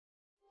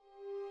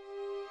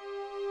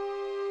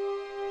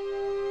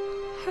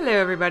Hello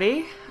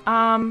everybody.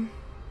 The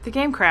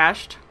game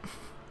crashed.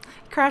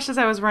 It crashed as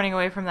I was running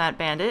away from that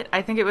bandit.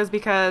 I think it was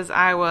because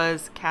I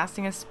was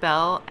casting a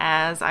spell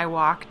as I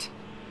walked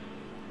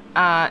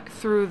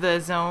through the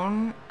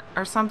zone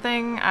or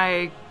something.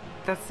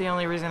 That's the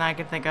only reason I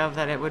could think of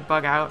that it would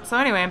bug out. So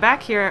anyway, I'm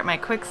back here at my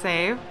quick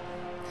save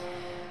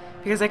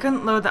because I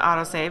couldn't load the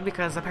autosave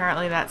because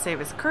apparently that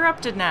save is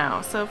corrupted now.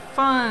 So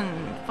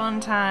fun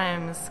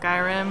times,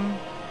 Skyrim.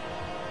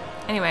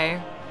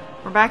 Anyway,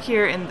 we're back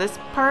here in this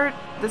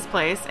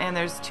place, and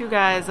there's two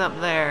guys up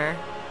there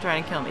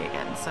trying to kill me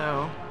again,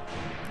 so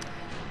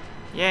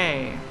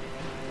yay.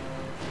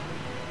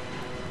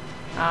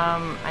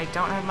 I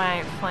don't have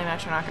my flame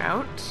atronach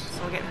out,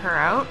 so we'll get her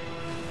out.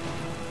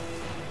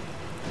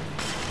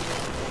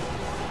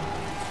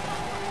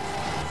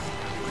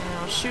 And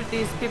I'll shoot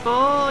these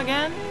people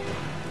again.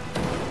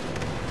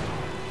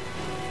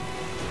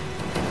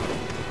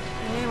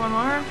 Okay, one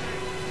more.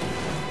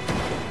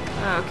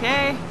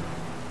 Okay.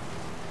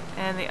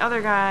 And the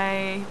other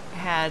guy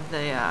had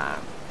the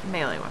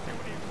melee weapon.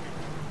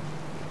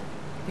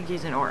 I think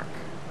he's an orc.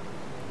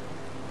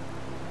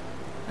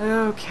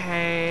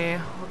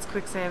 Okay, let's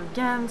quick save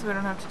again so we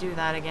don't have to do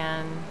that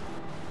again.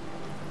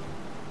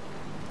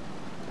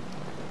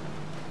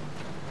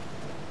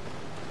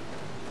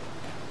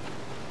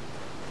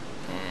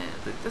 And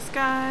loot this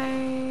guy,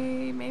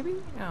 maybe?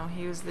 Oh,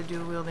 he was the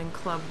dual-wielding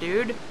club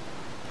dude.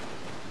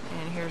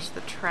 And here's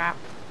the trap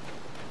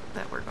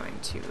that we're going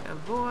to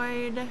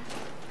avoid.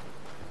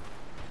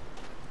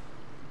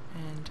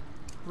 And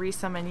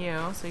resummon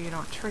you so you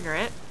don't trigger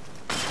it.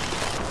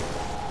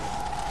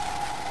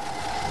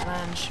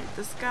 Then shoot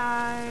this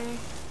guy.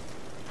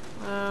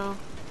 Hello?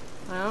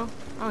 Hello?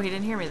 Oh, he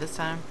didn't hear me this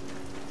time.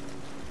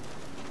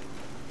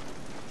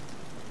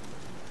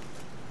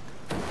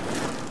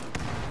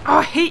 Oh,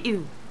 I hate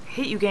you! I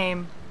hate you,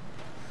 game.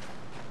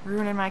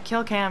 Ruining my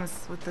kill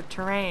cams with the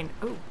terrain.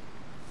 Ooh.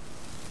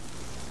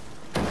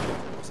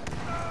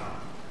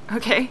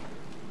 Okay.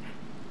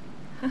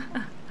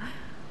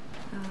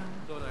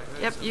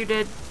 Yep, you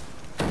did.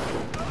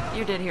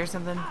 You did hear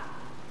something.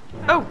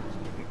 Oh!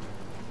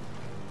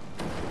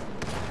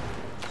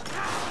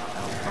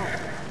 Oh,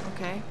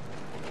 okay.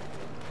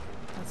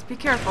 Let's be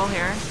careful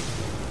here.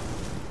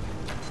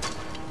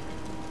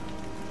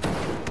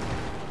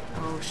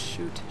 Oh,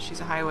 shoot. She's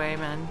a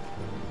highwayman.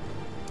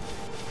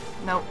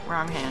 Nope,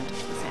 wrong hand.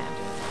 This hand.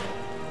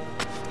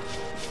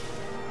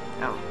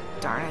 Oh,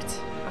 darn it.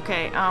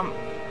 Okay, I'm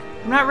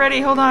not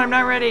ready. Hold on, I'm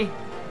not ready.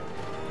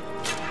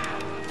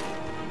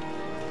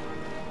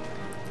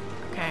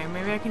 Okay,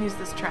 maybe I can use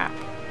this trap.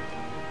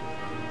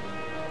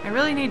 I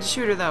really need to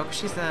shoot her though, because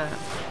she's a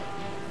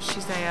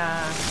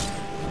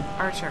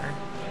archer.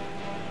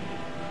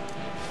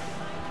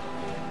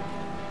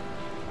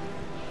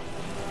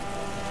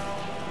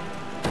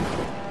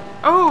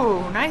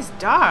 Oh, nice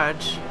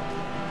dodge.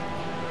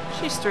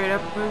 She straight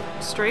up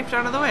strafed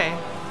out of the way.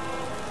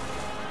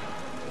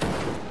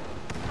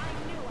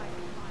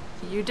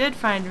 You did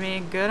find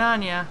me. Good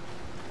on ya.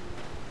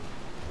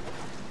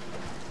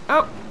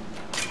 Oh!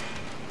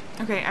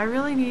 Okay, I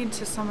really need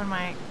to summon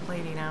my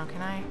lady now.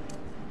 Can I?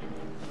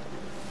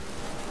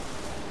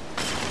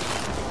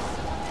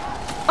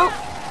 Oh!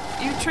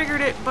 You triggered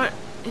it, but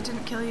it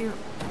didn't kill you.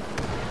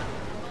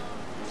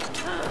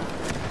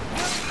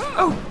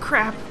 Oh,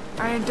 crap.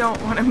 I don't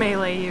want to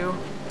melee you.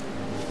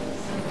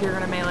 If you're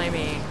gonna melee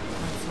me,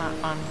 that's not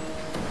fun.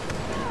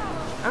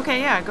 Okay,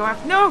 yeah, go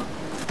after— No!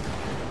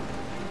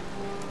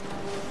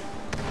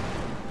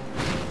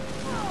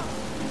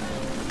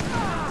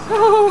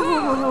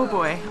 Oh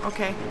boy.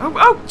 Okay.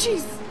 Oh,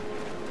 jeez.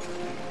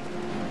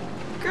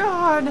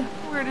 God,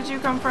 where did you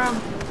come from?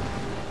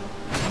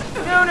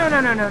 No.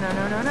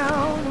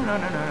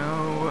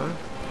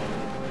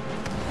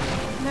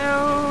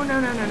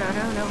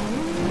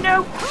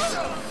 No.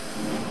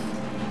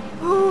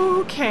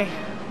 Okay.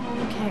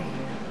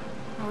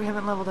 Oh, we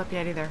haven't leveled up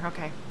yet either.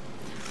 Okay.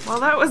 Well,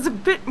 that was a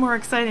bit more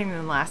exciting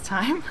than last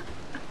time.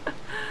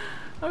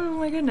 Oh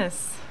my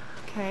goodness.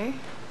 Okay.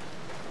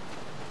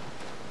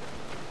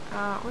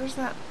 Where's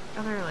that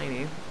other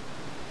lady?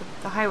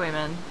 The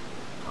highwayman.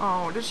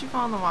 Oh, did she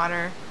fall in the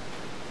water?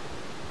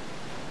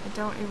 I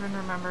don't even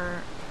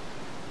remember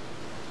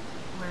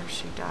where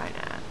she died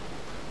at.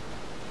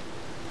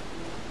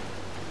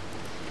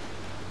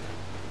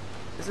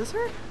 Is this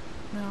her?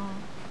 No.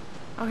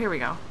 Oh, here we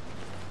go.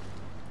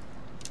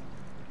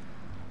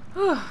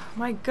 Oh,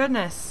 my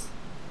goodness.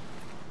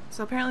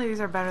 So apparently these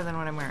are better than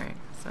what I'm wearing.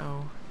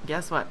 So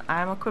guess what?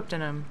 I'm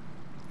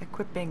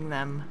equipping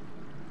them.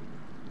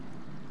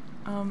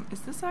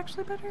 Is this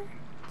actually better?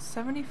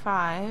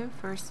 75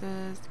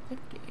 versus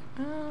 50.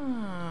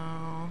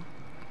 Oh.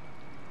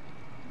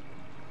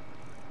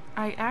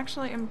 I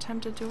actually am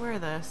tempted to wear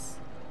this.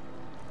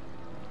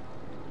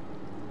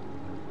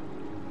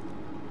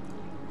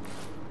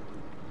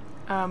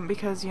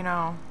 Because, you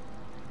know,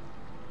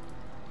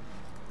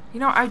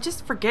 I'm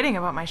just forgetting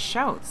about my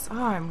shouts.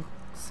 Oh, I'm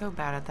so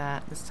bad at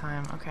that this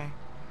time. Okay.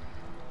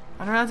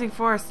 Unrelenting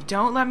force,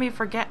 don't let me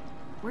forget.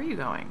 Where are you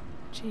going?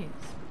 Jeez.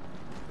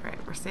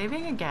 Alright, we're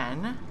saving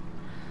again.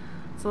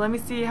 So let me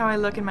see how I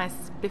look in my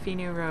spiffy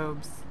new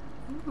robes.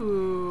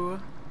 Ooh.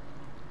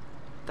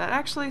 That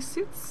actually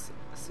suits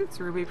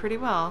Rhubi pretty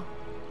well.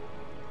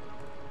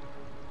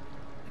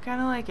 I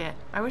kinda like it.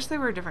 I wish they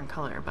were a different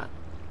color, but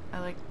I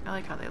like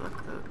how they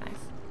look. They look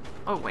nice.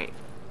 Oh wait.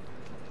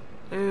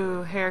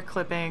 Ooh, hair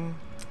clipping.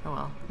 Oh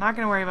well. Not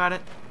gonna worry about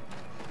it.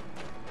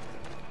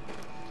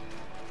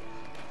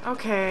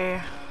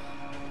 Okay.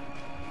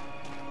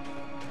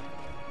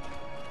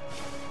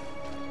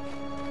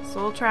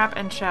 Soul Trap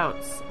and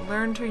Shouts.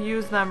 Learn to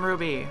use them,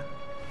 Rhubi.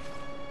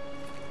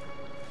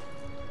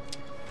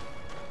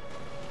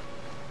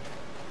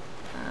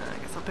 I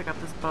guess I'll pick up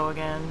this bow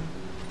again.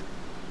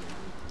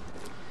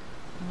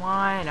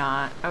 Why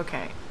not?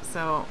 Okay,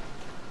 so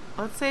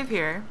let's save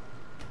here.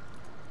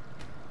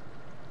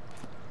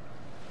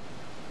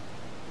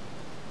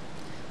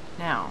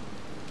 Now,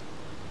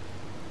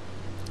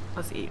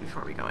 let's eat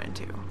before we go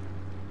into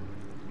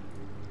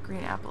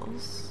green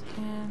apples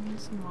and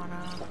some water.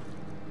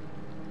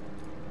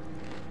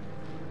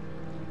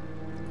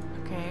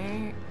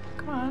 Okay,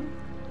 come on.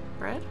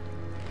 Bread?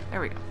 There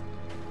we go.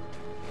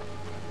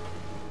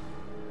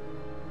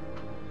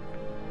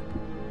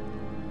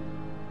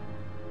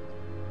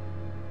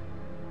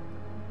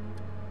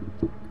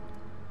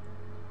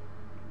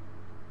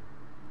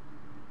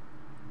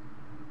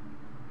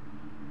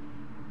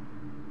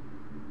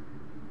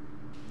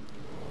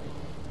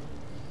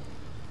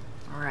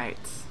 All right.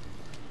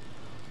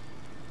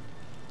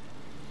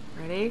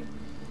 Ready?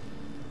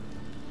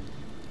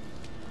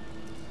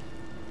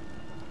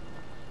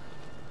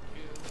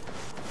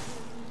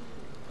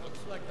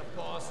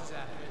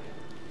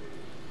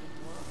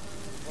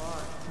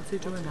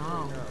 What's he doing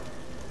now?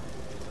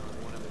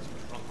 One of his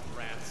drunk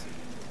rats.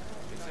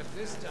 Except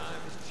this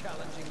time he's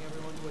challenging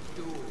everyone to a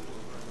duel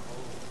over an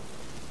hole.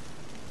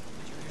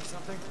 Did you hear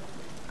something?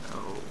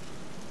 Oh.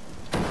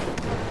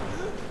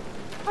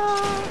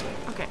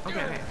 Okay.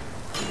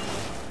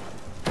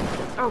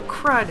 Oh,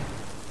 crud.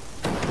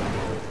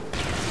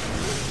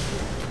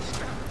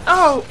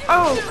 Oh,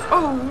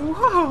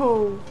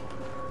 whoa.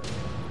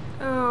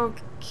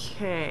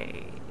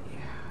 Okay.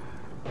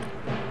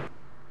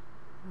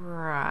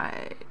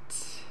 Right.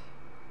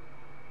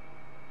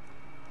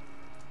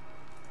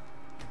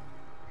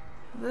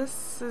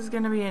 This is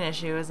gonna be an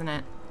issue, isn't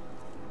it?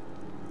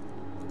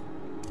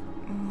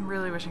 I'm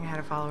really wishing I had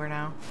a follower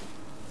now.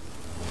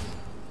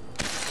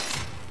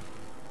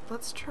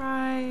 Let's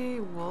try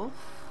Wolf.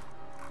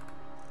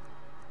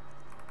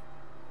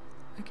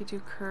 I could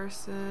do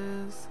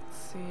curses.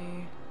 Let's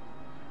see.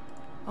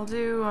 I'll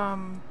do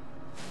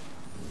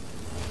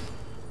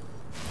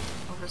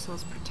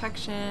Oversoul's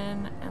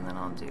protection, and then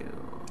I'll do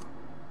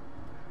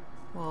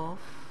Wolf.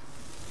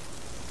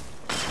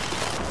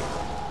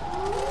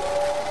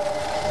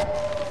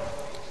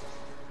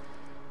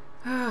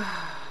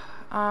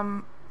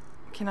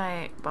 Can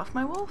I buff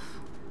my wolf?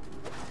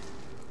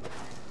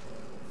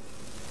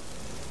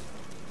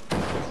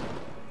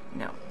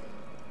 No.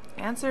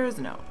 Answer is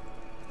no.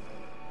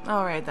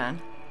 Alright then.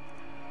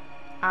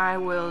 I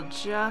will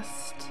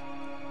just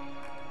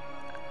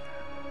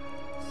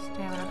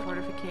stamina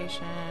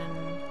fortification.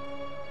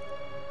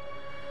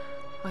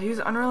 I'll use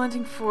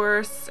Unrelenting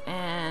Force,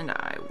 and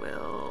I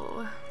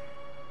will...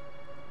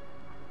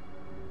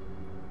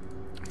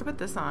 I could put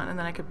this on, and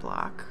then I could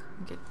block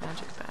and get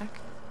magic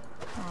back.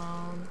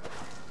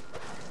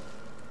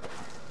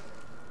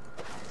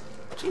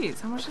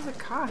 Jeez, how much does it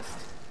cost?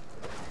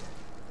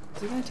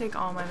 Is it gonna take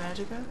all my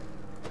magicka?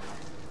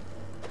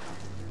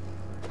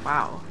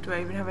 Wow, do I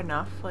even have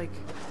enough? Like...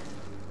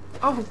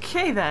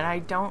 Okay then, I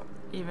don't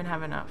even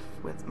have enough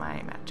with my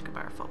magicka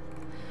bar full.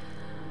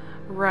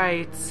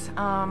 Right,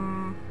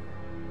 I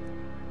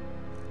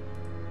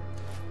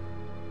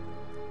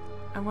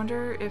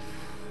wonder if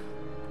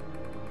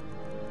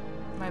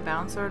my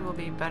bound sword will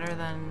be better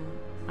than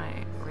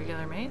my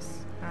regular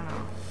mace? I don't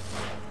know.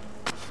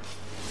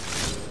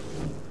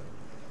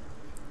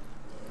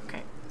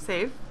 Okay,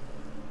 save.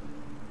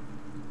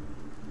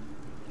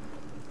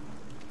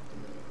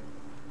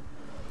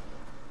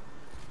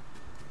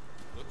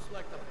 Looks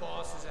like the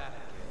boss is at it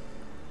again.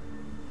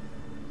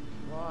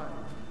 Why?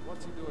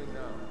 What's he doing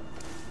now?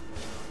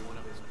 One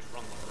of his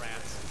drunk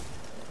rats.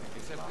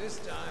 Except this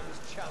time he's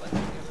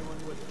challenging everyone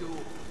to a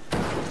duel.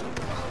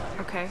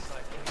 Okay.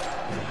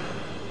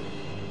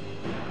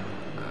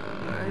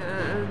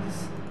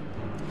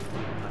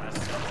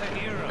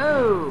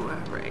 Oh,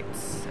 right.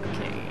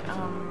 Okay.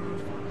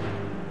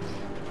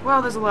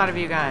 Well, there's a lot of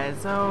you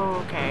guys.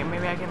 Oh, okay.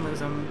 Maybe I can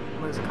lose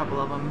a couple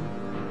of them.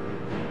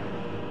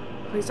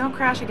 Please don't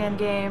crash again,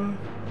 game.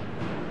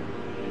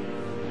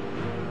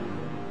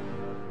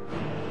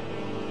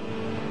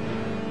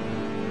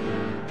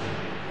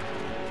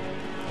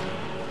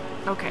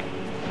 Okay.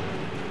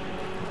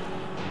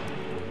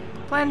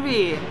 Plan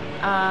B.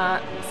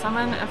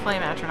 Summon a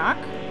Flame Atronach.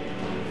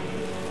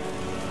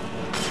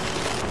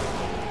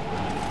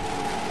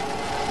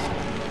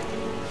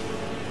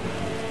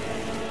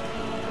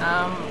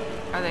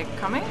 Are they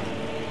coming?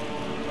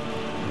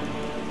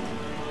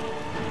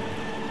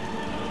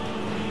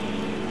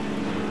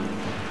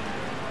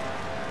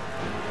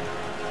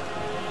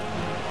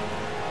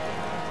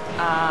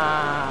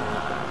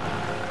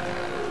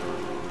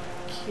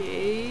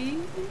 Okay.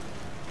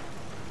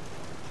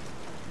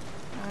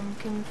 I'm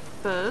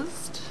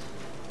confused.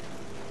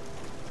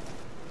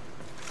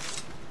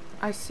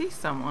 I see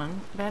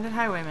someone. Bandit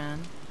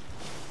Highwayman.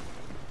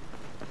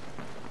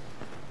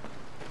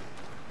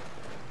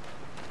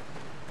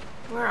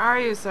 Where are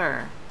you,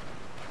 sir?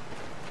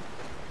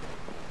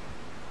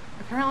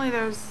 Apparently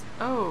there's...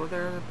 Oh,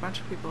 there are a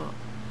bunch of people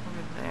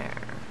over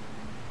there.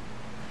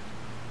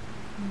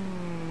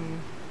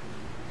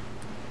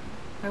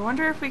 I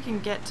wonder if we can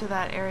get to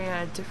that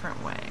area a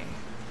different way.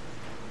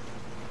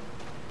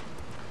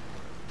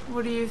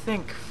 What do you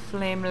think,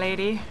 Flame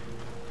Lady?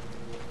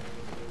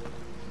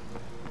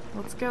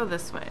 Let's go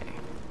this way.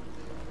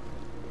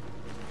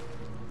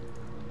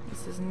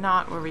 This is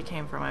not where we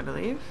came from, I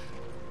believe.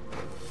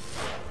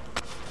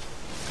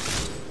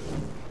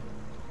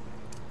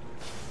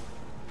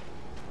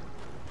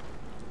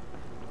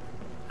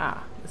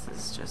 Ah, this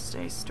is just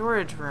a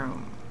storage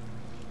room.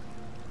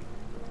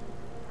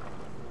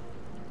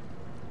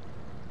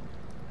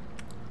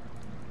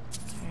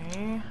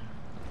 Okay.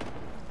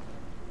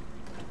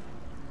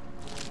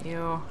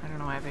 Ew, I don't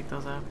know why I picked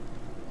those up.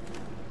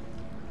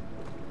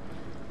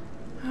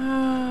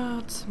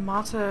 Oh,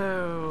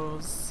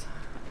 tomatoes.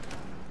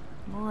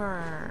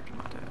 More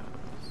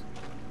tomatoes.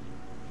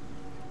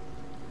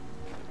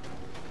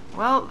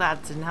 Well,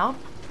 that didn't help.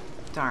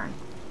 Darn.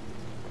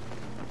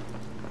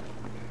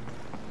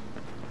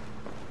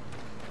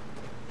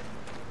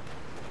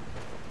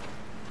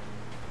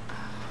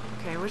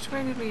 Okay, which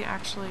way did we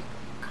actually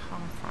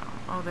come from?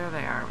 Oh, there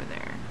they are over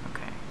there.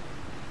 Okay.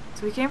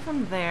 So we came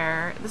from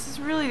there. This is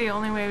really the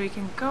only way we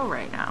can go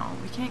right now.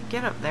 We can't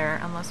get up there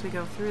unless we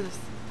go through this.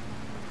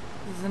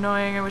 This is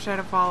annoying. I wish I had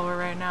a follower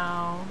right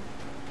now.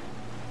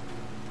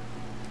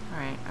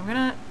 Alright, I'm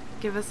gonna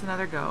give this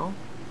another go.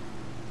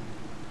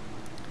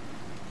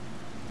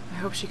 I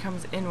hope she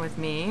comes in with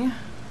me.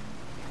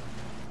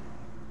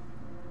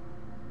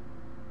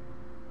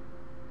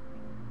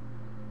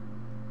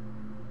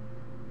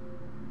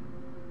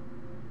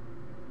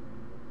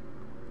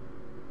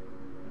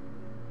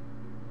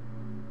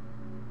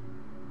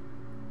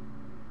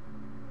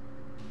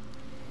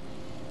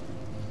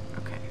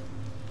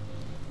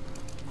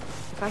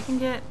 If I can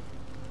get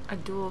a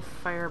dual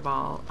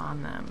fireball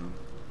on them,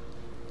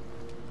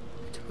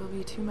 it will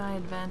be to my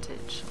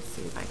advantage. Let's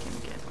see if I can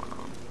get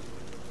one.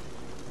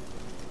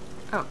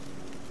 Oh.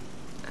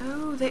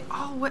 Oh, they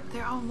all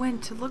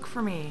went to look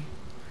for me.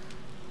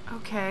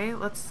 Okay,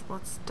 let's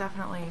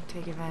definitely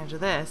take advantage of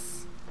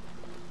this.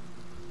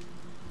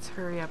 Let's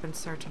hurry up and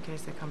search in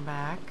case they come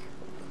back.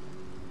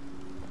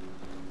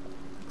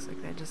 Looks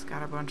like they just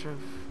got a bunch of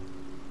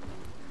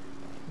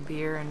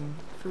beer and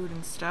food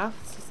and stuff.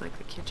 This is like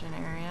the kitchen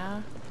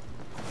area.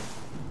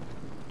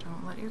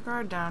 Don't let your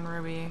guard down,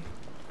 Rhubi.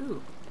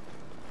 Ooh.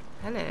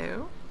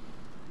 Hello.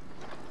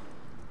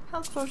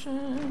 Health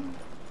potion.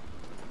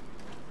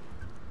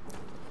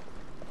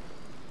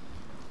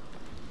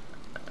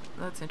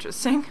 That's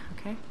interesting.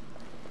 Okay.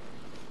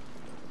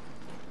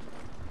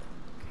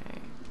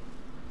 Okay.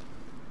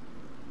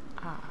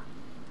 Ah.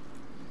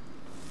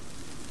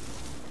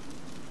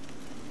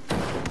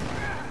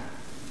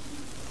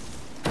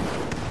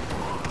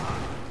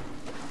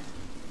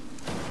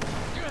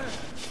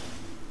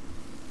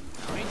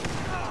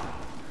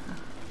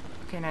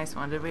 Okay, nice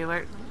one. Did we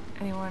alert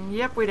anyone?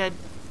 Yep, we did.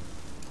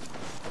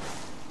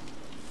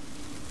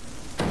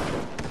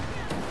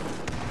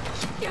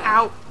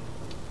 Ow!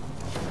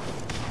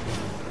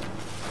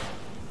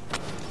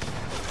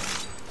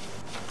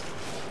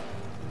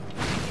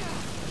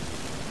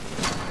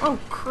 Oh,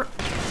 crap.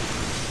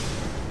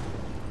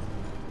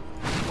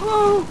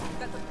 Whoa! Is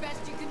that the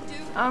best you can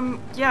do?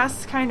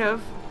 Yes, kind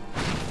of.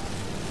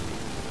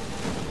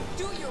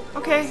 Do your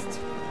okay. Worst.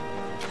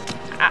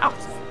 Ow.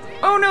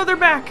 Oh no, they're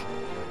back!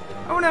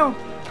 Oh no!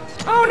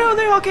 Oh no,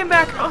 they all came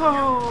back!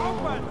 Oh!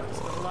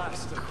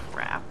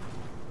 Crap.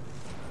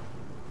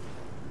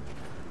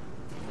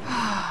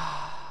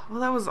 Well,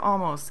 that was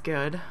almost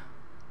good.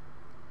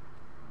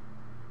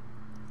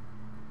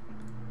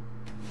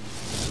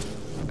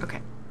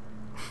 Okay.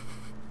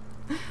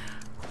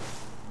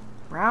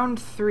 Round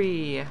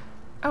 3.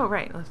 Oh,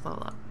 right, let's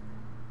level up.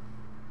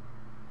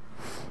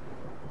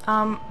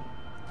 I'm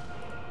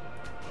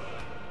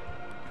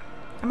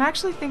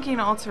actually thinking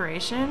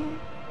alteration.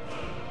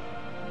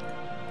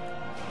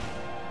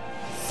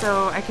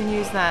 So I can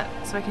use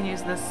that, so I can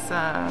use this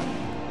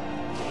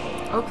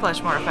oak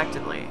flesh more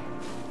effectively.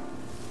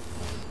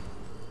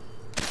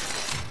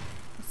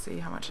 Let's see,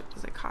 how much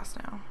does it cost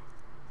now?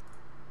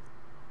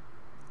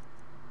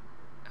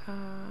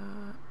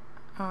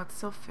 Oh, it's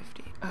still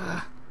 50.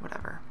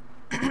 Whatever.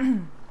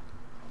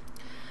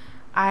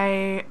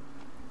 I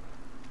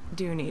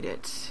do need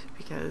it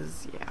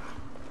because, yeah.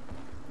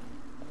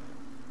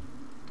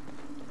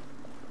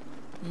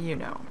 You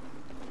know.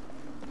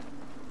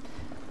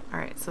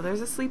 Alright, so there's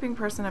a sleeping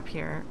person up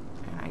here,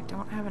 and I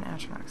don't have an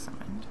Atronach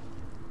summoned.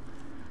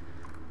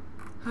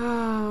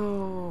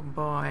 Oh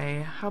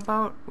boy. How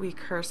about we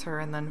curse her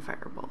and then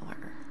fireball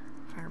her?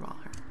 Fireball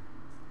her.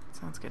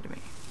 Sounds good to me.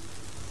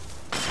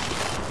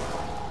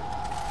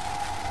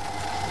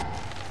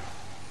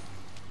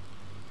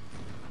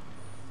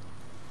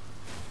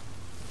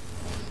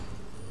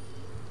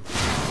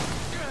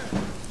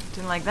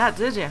 Didn't like that,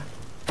 did you?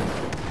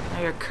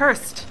 Now you're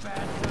cursed.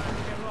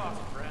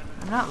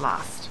 I'm not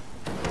lost.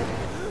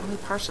 Only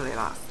partially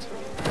lost.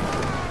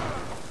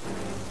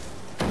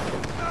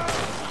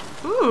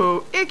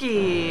 Ooh,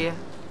 icky!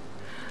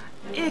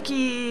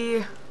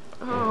 Icky!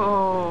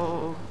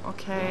 Oh,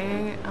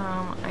 okay.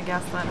 I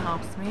guess that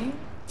helps me.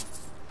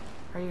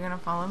 Are you gonna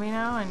follow me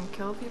now and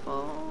kill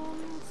people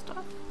and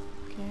stuff?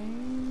 Okay.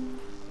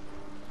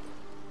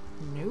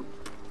 Nope.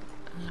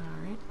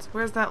 Alright.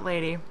 Where's that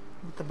lady?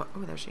 With the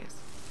oh, there she is.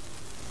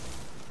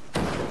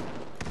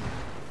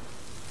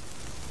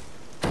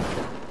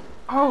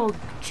 Oh,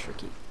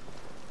 tricky.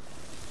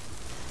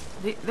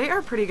 They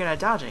are pretty good at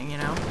dodging, you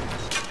know?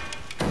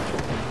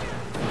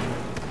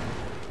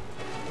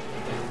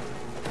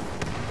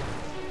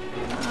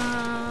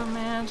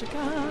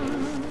 Magica.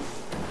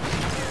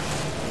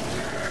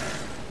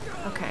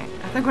 Okay,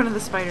 I think one of the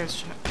spiders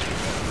should.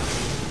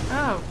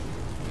 Oh.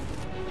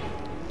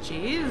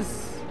 Jeez.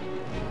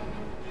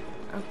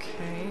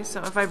 Okay,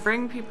 so if I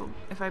bring people,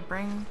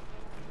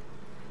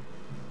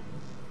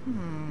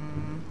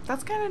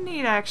 that's kind of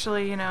neat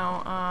actually, you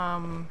know,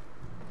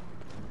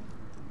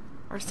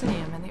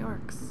 Orsinium and the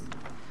orcs.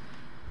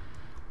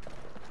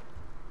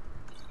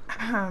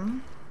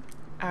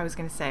 I was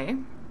gonna say,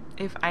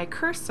 if I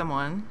curse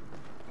someone,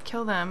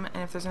 kill them,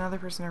 and if there's another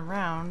person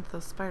around,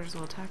 those spiders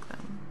will attack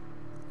them.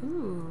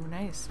 Ooh,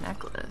 nice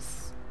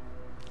necklace.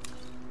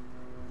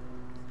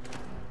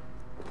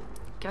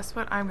 Guess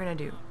what I'm gonna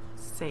do?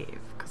 Save,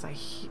 because I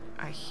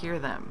hear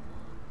them.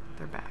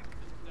 They're back.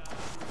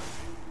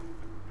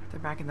 They're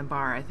back in the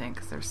bar, I think,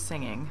 because they're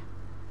singing.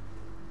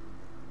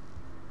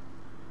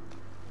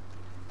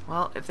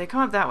 Well, if they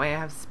come up that way, I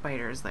have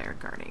spiders there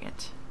guarding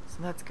it. So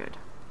that's good.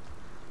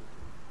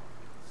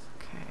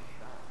 Okay.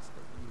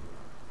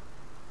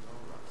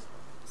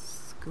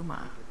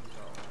 Skooma.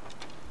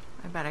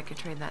 I bet I could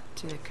trade that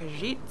to the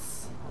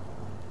Khajiits.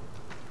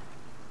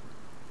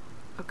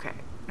 Okay.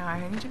 Now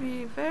I need to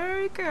be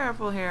very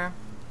careful here.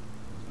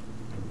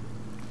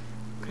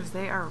 Because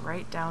they are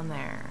right down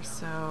there,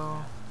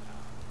 so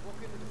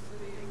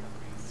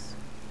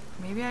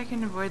maybe I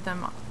can avoid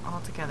them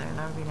altogether.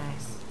 That would be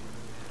nice.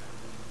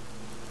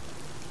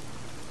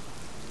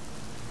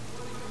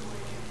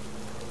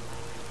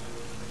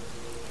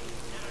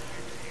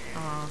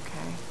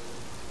 Okay.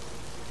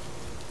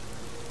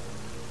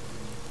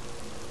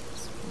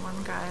 There's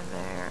one guy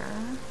there.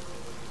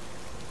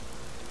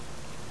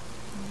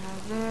 One guy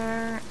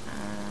there,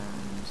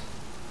 and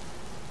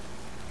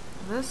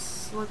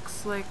this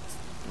looks like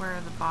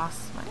where the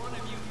boss might.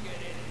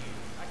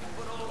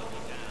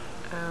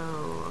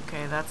 Oh,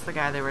 okay, that's the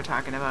guy they were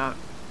talking about.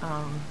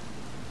 There's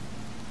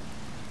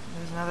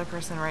another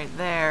person right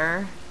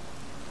there.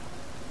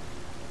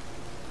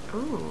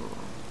 Ooh.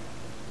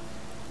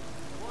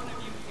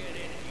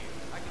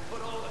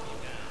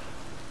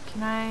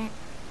 Can I?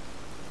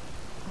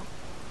 Oh.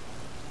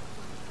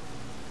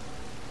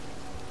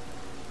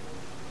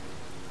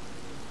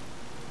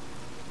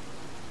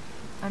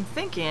 I'm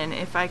thinking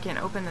if I can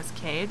open this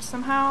cage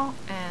somehow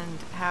and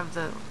have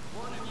the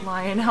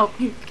lion help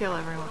me kill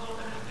everyone.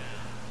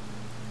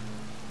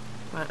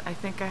 But I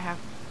think I have.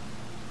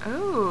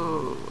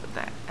 Oh,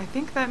 I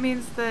think that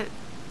means that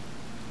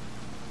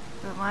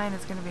the lion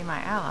is going to be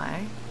my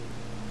ally.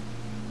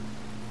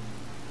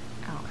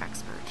 Oh,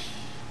 expert.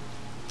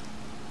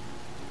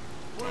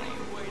 What are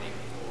you waiting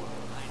for?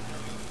 I know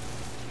you.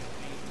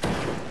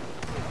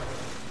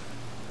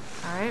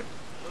 All right.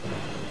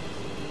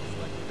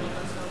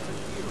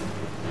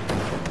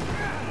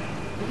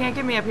 You can't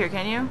get me up here,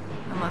 can you?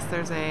 Unless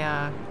there's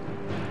a.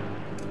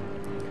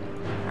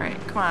 All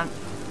right, come on.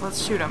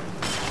 Let's shoot him.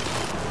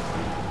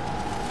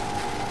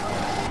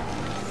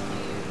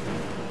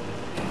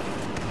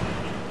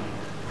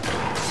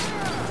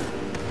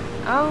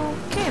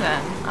 Okay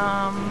then.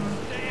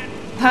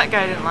 That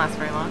guy didn't last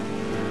very long.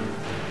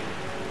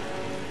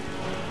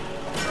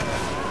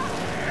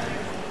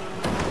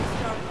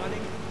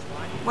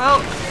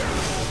 Well,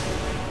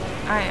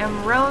 I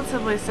am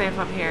relatively safe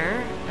up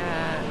here.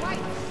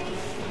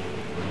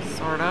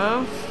 Sort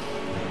of.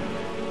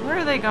 Where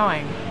are they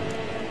going?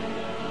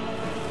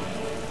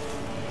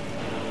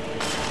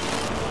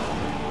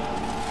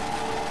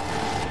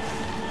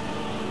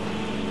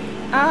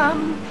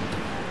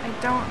 I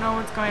don't know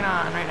what's going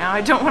on right now.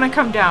 I don't want to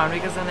come down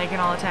because then they can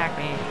all attack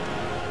me.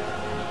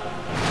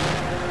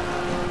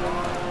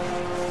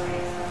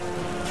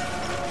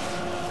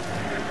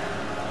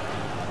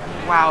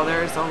 Wow,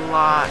 there's a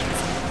lot.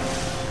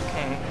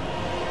 Okay.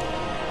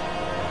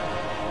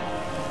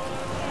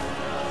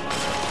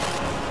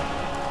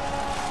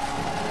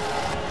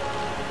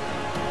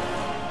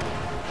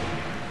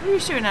 What are you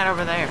shooting at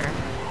over there?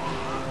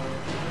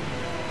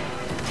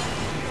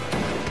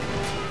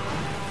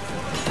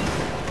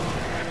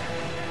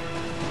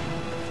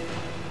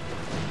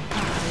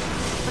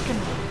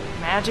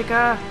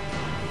 Magica.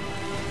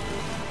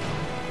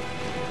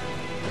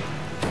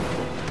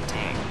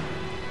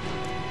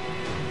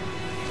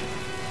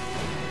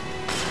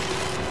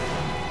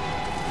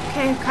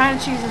 Okay, I'm kind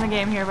of choosing the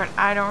game here, but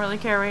I don't really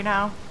care right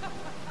now.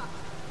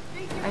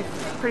 I'm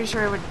pretty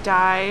sure I would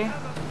die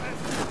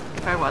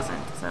if I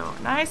wasn't. So,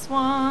 nice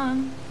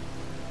one.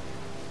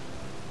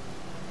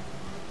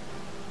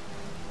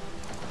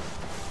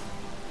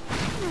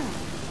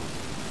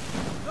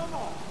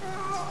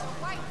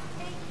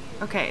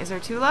 Okay, is there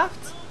 2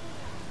 left?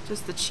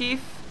 Just the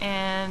chief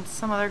and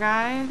some other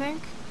guy, I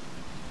think?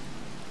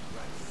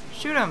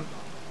 Shoot him!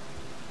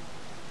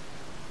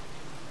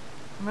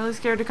 I'm really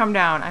scared to come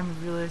down. I'm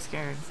really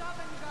scared.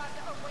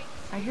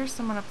 I hear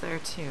someone up there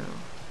too.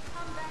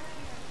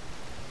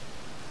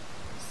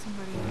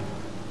 Somebody...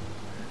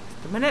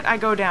 The minute I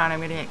go down,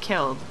 I'm gonna get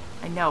killed.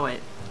 I know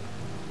it.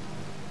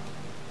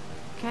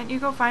 Can't you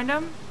go find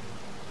him?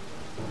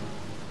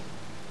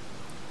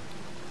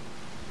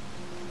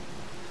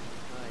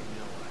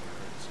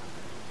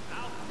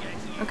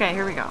 Okay,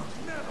 here we go.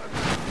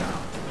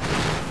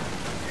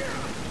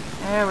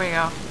 There we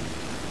go.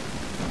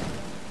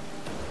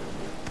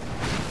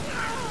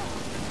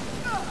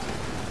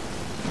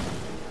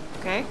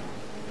 Okay.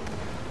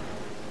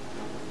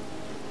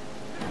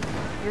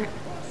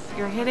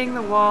 You're hitting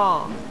the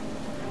wall.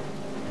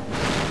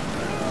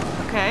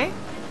 Okay.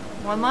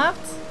 1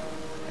 left.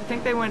 I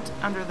think they went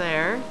under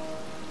there.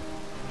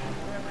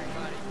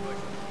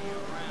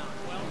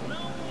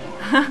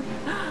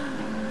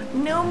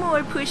 No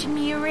more pushing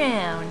me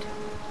around.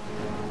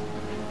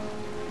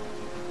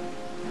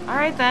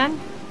 Alright then.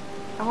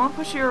 I won't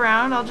push you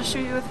around, I'll just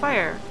shoot you with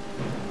fire.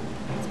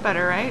 It's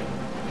better, right?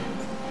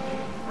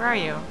 Where are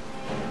you?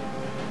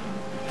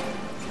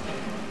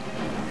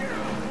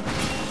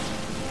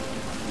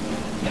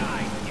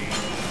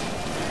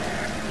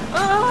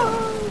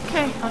 Oh,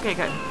 okay. Okay,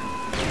 good.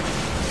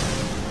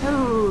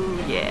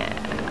 Oh, yeah.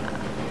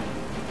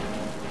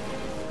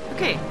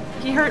 Okay,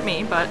 he hurt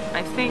me, but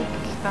I think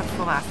that's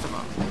the last of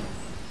them.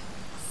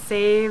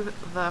 Save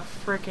the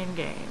frickin'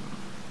 game.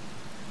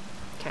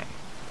 Okay.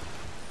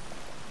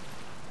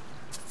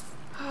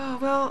 Oh,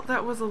 well,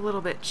 that was a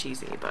little bit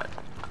cheesy, but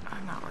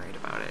I'm not worried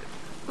about it.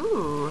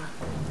 Ooh.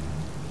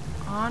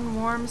 On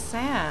warm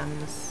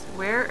sands.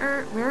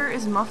 Where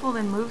is muffled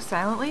and moves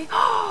silently?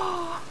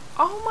 Oh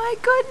my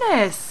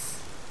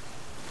goodness!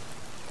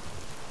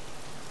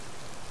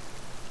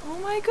 Oh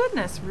my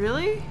goodness,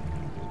 really?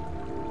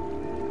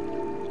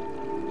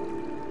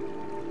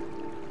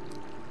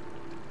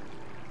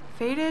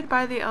 Faded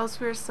by the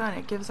elsewhere sun,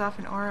 it gives off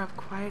an aura of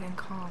quiet and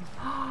calm.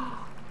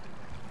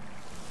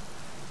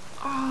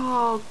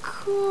 Oh,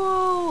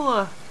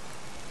 cool!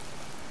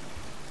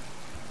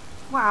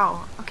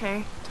 Wow,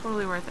 okay,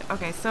 totally worth it.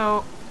 Okay,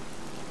 so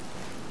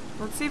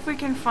let's see if we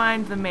can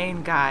find the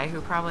main guy who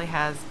probably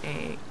has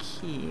a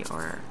key,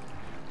 or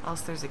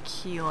else there's a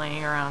key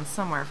laying around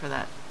somewhere for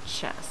that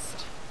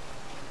chest.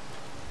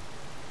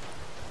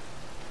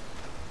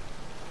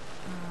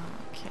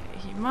 Okay,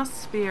 he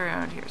must be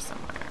around here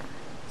somewhere.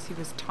 He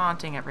was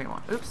taunting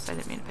everyone. Oops, I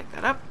didn't mean to pick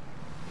that up.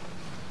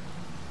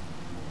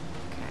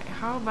 Okay,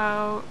 how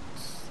about...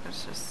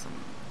 There's just some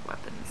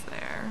weapons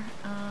there.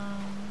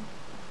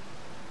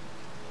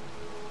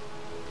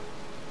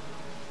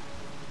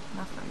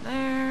 Nothing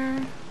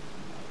there.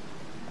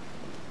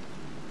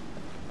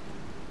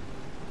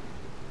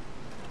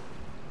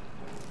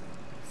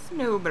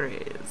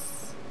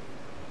 Snowberries.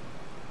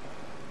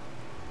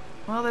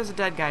 Well, there's a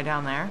dead guy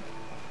down there.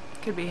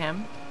 Could be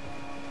him.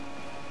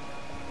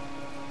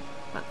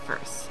 But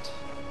first...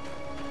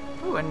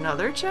 Ooh,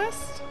 another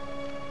chest?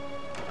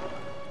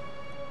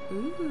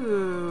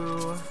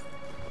 Ooh.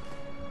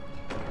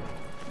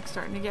 I'm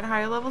starting to get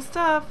higher level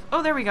stuff.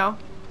 Oh, there we go.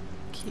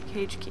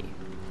 Cage key.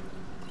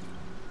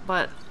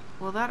 But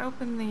will that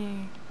open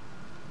the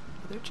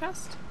other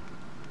chest?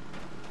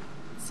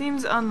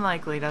 Seems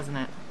unlikely, doesn't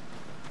it?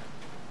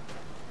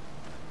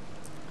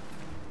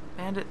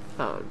 Bandit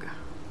Thug.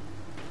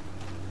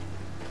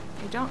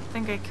 I don't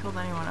think I killed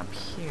anyone up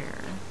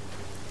here.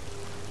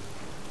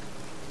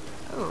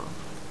 Oh.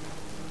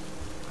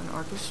 An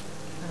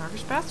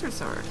orcish bastard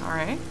sword.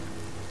 Alright.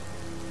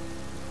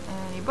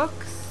 Any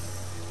books?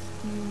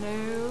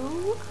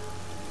 No.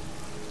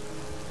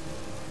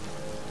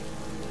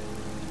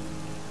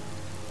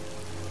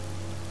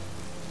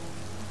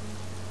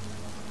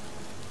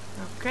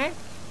 Okay.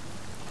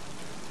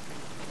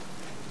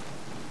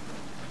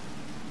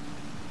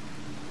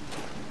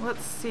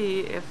 Let's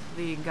see if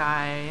the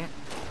guy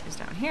is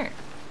down here.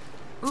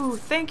 Ooh,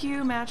 thank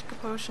you, magic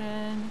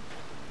potion.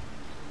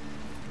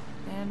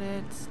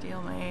 Bandit,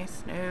 steel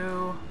mace,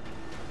 no.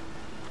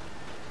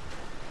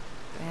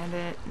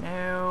 Bandit,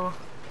 no.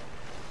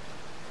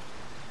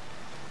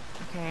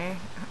 Okay,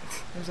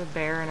 there's a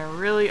bear in a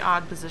really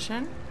odd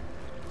position.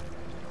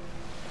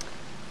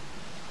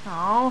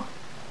 Oh.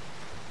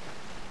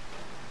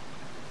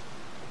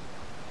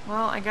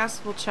 Well, I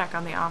guess we'll check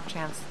on the off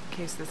chance in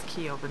case this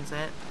key opens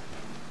it.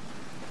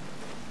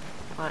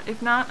 But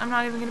if not, I'm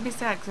not even going to be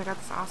sad because I got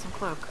this awesome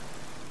cloak.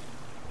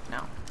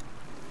 No.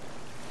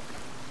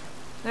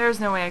 There's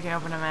no way I can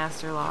open a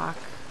master lock.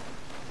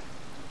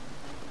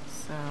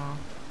 So...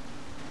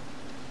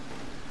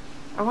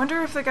 I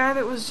wonder if the guy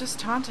that was just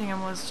taunting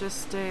him was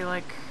just a,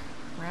 like,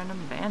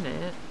 random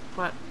bandit.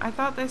 But I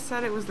thought they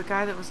said it was the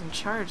guy that was in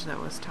charge that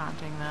was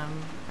taunting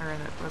them, or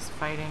that was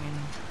fighting and...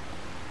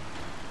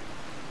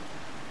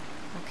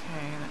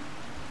 Okay.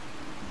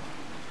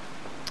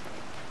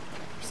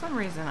 For some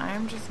reason, I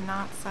am just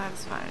not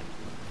satisfied.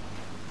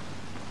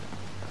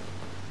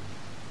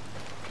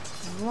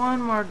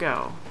 One more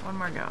go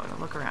to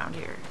look around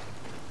here.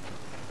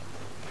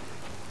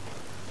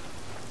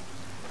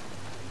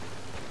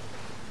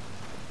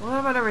 What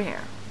about over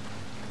here?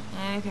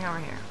 Anything over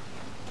here?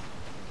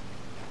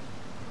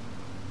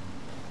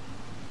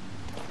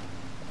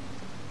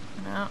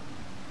 No.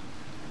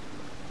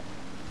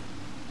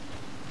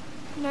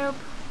 Nope.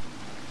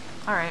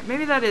 Alright,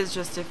 maybe that is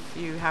just if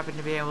you happen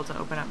to be able to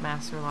open up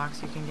master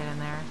locks, you can get in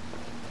there.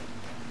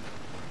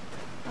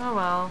 Oh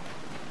well.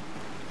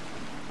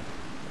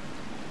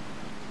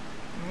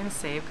 I'm gonna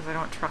save because I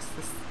don't trust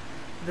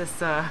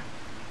this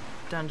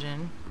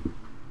dungeon.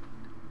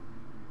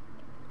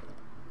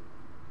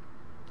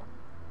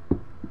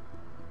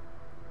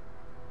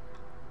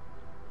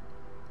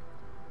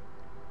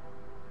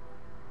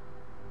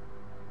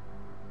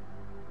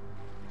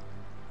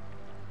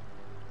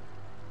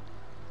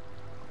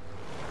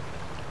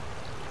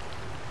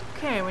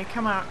 Okay, we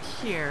come out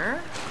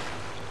here.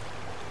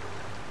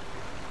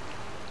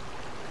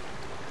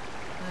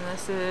 And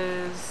this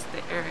is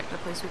the area, the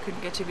place we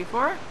couldn't get to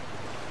before.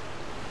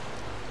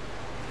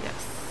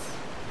 Yes.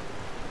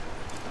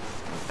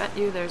 I bet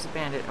you there's a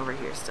bandit over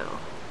here still.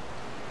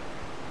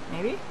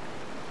 Maybe?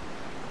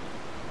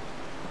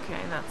 Okay,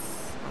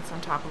 that's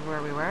on top of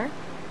where we were.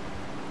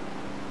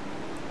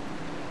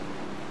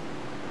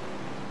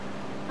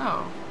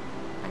 Oh,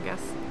 I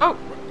guess. Oh!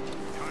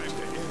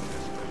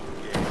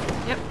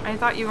 Yep, I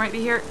thought you might be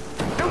here.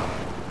 Nope.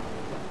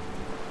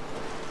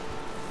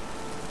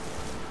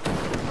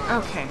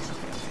 Okay.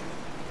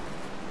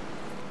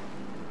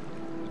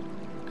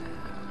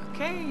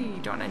 Okay,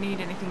 don't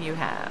need anything you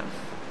have.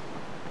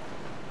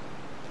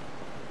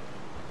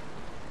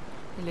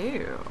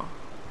 Hello.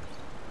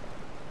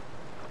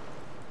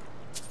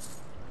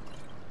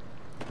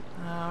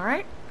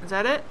 Alright, is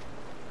that it?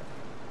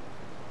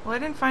 Well, I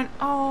didn't find...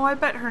 Oh, I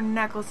bet her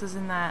necklace is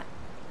in that.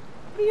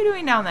 What are you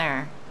doing down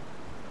there?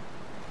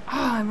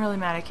 Oh, I'm really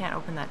mad I can't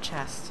open that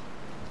chest.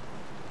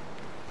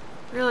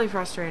 Really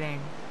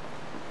frustrating.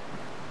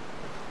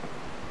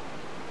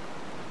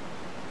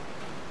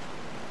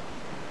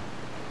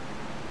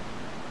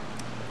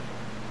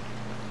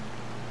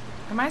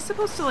 Am I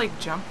supposed to, like,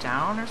 jump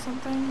down or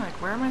something?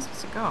 Like, where am I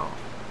supposed to go?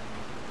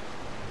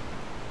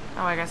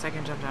 Oh, I guess I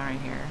can jump down right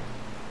here.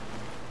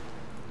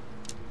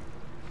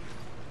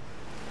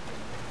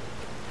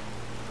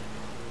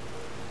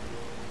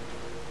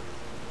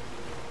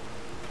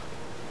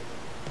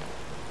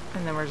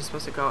 And then we're just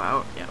supposed to go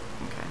out? Yeah,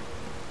 okay.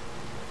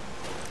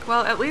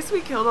 Well, at least we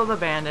killed all the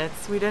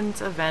bandits. We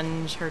didn't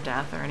avenge her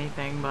death or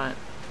anything, but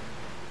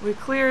we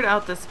cleared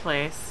out this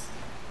place.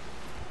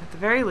 At the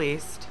very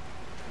least.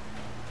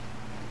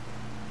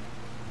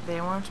 They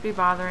won't be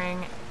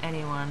bothering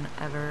anyone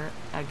ever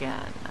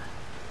again.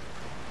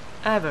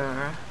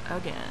 Ever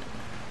again.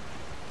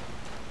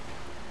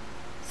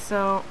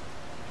 So,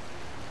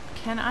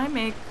 can I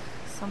make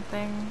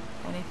something?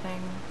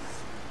 Anything?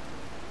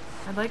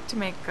 I'd like to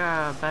make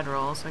a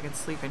bedroll so I can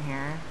sleep in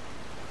here.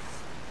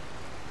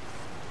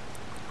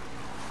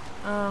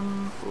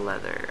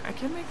 Leather. I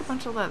can make a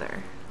bunch of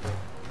leather.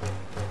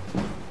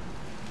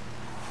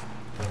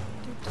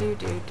 Do.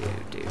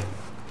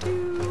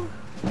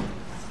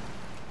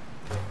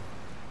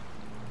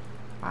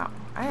 Wow,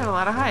 I have a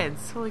lot of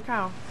hides. Holy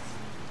cow.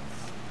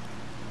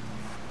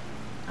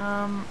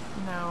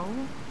 No.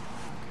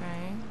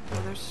 Okay.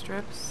 Leather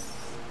strips.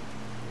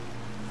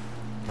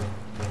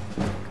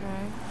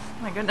 Okay.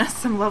 Oh my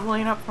goodness, I'm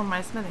leveling up from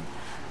my smithing.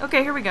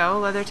 Okay, here we go.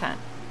 Leather tent.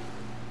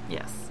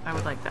 Yes, I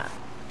would like that.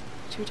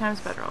 2 times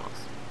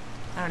bedrolls.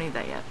 I don't need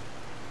that yet.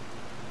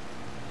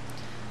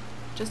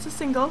 Just a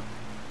single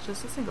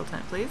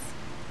tent, please.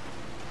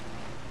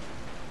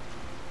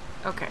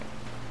 Okay.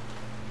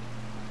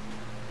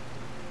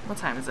 What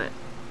time is it?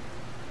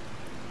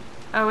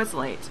 Oh, it's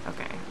late.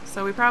 Okay.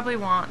 So we probably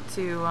want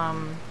to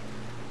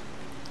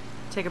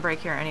take a break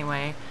here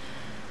anyway.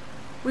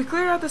 We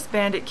cleared out this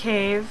bandit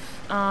cave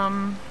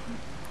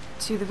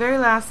to the very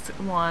last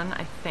one,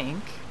 I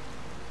think.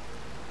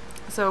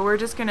 So we're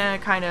just gonna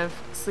kind of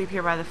sleep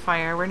here by the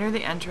fire. We're near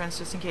the entrance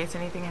just in case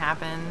anything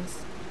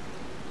happens.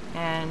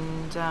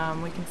 And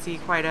we can see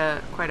quite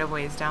a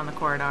ways down the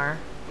corridor.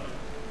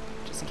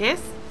 Just in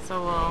case.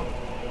 So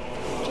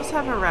we'll just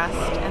have a rest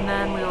and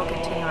then we will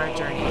continue our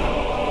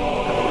journey.